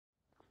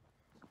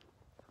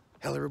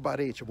Hello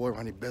everybody, it's your boy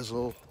Ronnie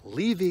Bizzle,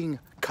 leaving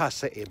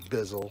Casa e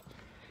Bizzle,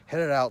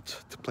 headed out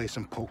to play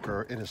some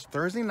poker. It is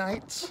Thursday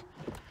night.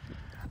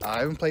 I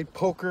haven't played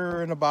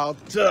poker in about,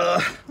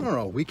 I don't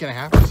know, a week and a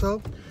half or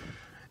so.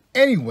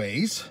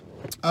 Anyways,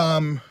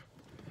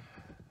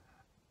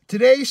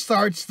 today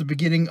starts the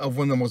beginning of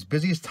one of the most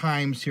busiest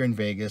times here in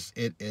Vegas.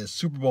 It is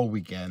Super Bowl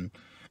weekend,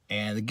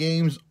 and the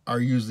games are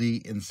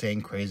usually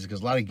insane crazy because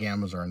a lot of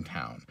gamblers are in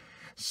town.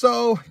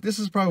 So this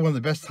is probably one of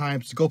the best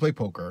times to go play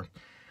poker.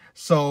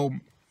 So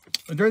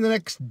during the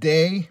next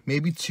day,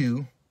 maybe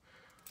two,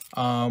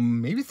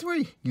 maybe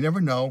three, you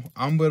never know,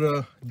 I'm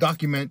gonna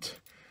document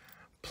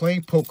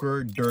playing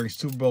poker during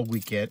Super Bowl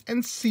weekend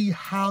and see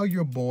how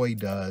your boy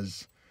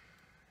does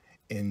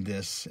in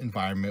this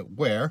environment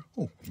where,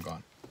 oh, I'm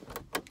gone.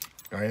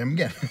 There I am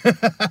again.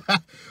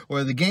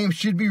 Where the game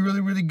should be really,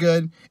 really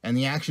good and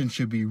the action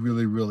should be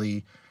really,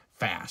 really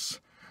fast.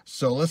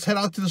 So let's head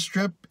out to the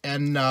strip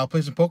and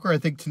play some poker. I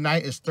think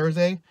tonight is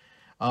Thursday.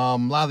 A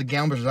lot of the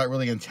gamblers are not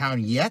really in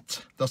town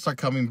yet. They'll start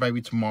coming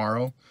maybe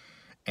tomorrow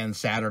and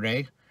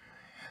Saturday.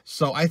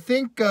 So I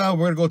think we're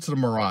going to go to the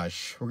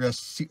Mirage. We're going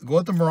to go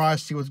at the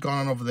Mirage, see what's going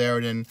on over there,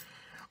 and then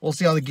we'll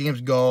see how the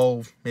games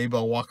go. Maybe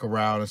I'll walk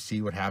around and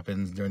see what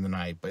happens during the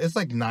night. But it's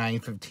like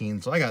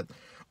 9:15, so I got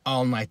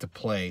all night to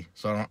play.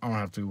 So I don't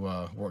have to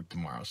work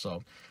tomorrow.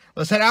 So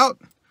let's head out,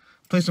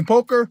 play some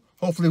poker,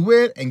 hopefully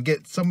win, and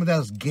get some of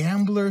that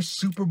gambler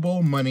Super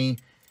Bowl money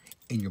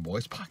in your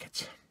boy's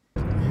pockets.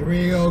 Here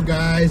we go,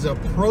 guys,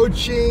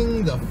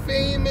 approaching the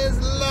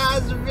famous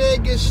Las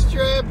Vegas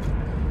Strip.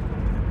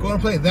 Going to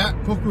play that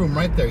poker room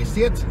right there. You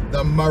see it?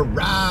 The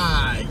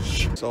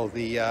Mirage. So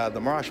the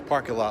Mirage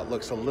parking lot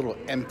looks a little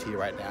empty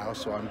right now.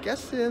 So I'm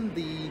guessing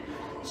the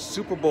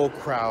Super Bowl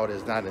crowd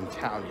is not in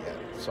town yet.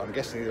 So I'm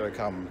guessing they're going to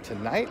come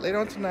tonight, later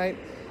on tonight,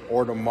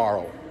 or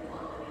tomorrow.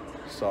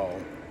 So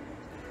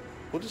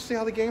we'll just see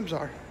how the games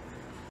are.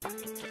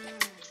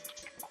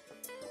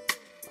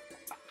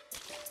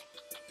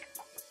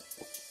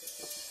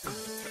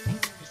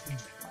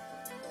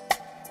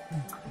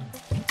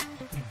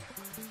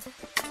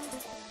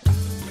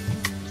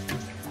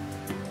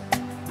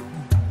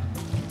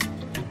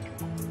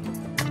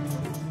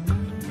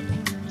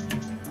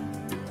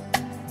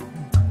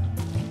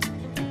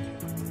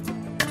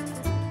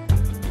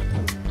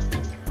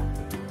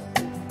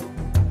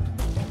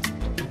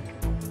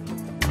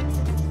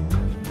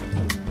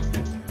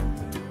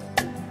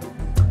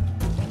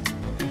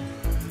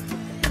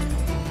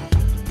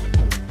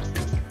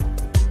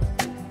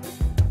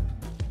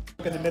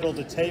 In the middle of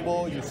the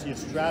table, you see a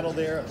straddle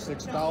there of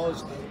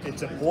 $6.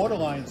 It's a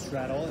borderline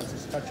straddle. It's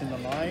just touching the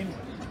line,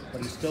 but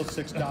it's still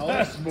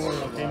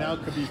 $6. Okay, now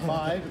it could be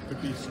 5. It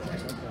could be 6. Okay.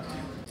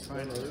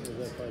 Trying to is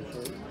that 5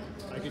 short?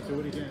 I can do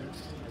it again.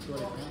 That's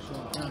what I can. So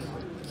I'm counting.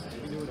 I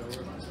can do it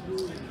over.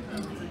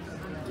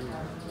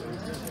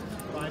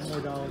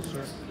 $5 more,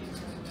 sir.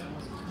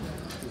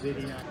 It's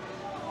 89.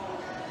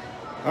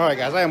 All right,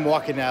 guys, I am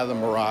walking out of the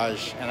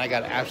Mirage, and I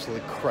got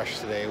absolutely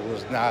crushed today. It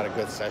was not a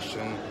good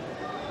session.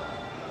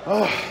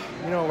 Oh,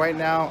 you know, right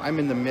now I'm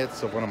in the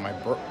midst of one of my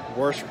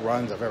worst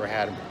runs I've ever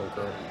had in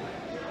poker.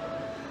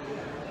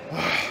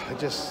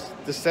 This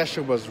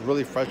session was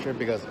really frustrating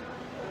because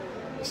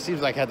it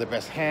seems like I had the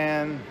best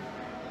hand,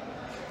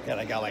 and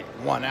I got like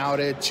 1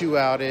 outed, 2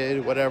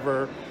 outed,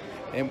 whatever,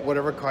 and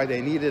whatever card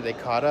they needed, they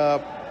caught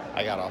up.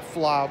 I got a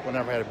flop.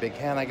 Whenever I had a big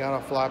hand, I got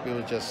a flop. It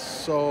was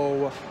just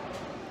so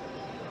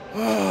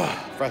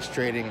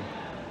frustrating,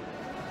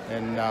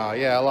 and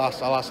yeah, I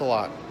lost a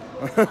lot.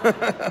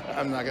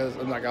 I'm not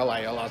gonna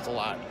lie, I lost a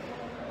lot.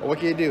 But what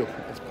can you do?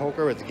 It's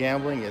poker, it's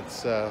gambling,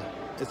 it's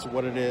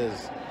what it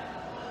is.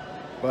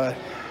 But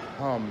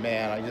oh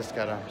man, I'm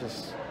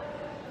just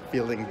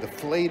feeling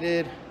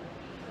deflated.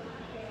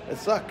 It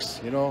sucks,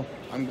 you know.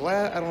 I'm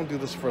glad I don't do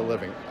this for a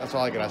living. That's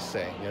all I gotta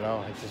say, you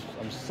know.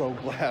 I'm so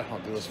glad I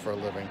don't do this for a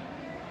living.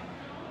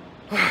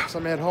 So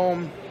I'm at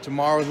home.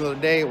 Tomorrow's another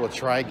day. We'll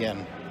try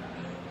again.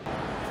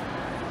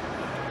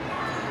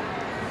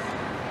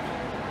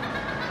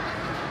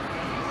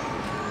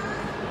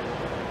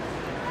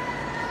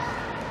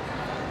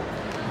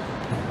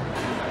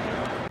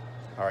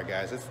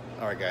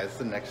 All right, guys, it's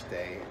the next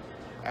day.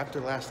 After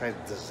last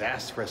night's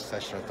disastrous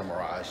session at the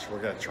Mirage, we're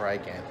gonna try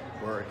again.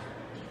 We're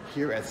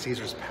here at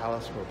Caesar's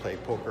Palace. We're gonna play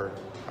poker.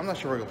 I'm not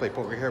sure we're gonna play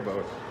poker here, but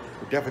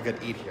we're definitely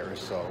gonna eat here.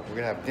 So we're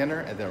gonna have dinner,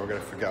 and then we're gonna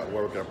figure out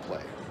where we're gonna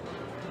play.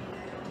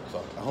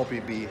 So I hope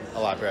it'd be a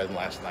lot better than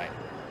last night.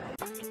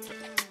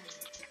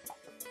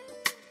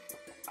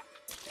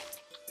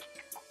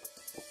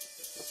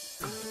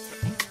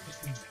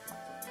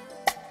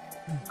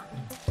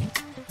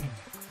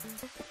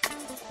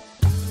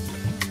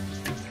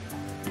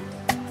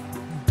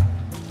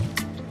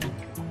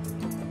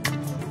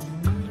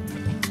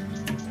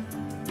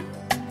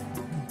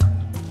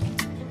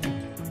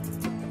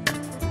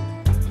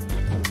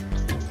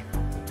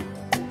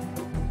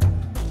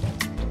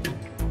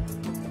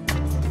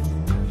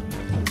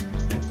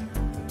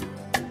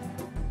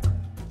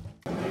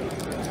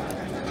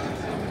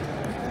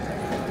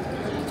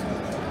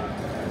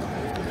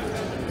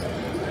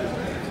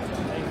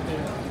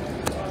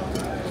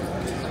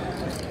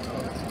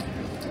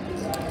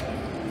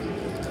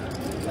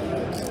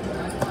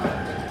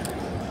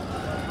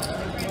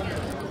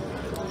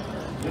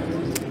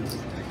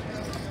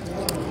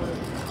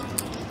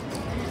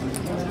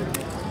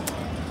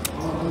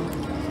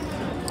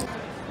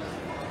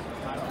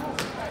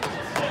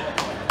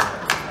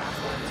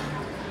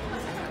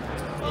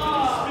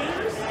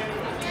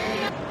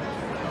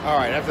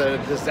 after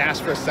the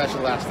disastrous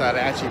session last night. I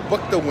actually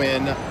booked the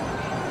win.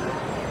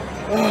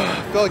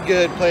 Felt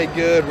good, played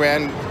good,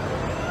 ran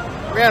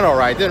all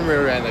right. Didn't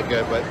really run that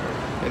good, but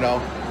you know,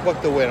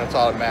 booked the win. That's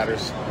all that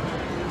matters.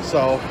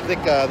 So I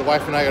think the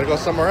wife and I got to go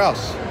somewhere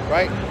else,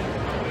 right?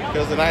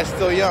 Because the night's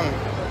still young.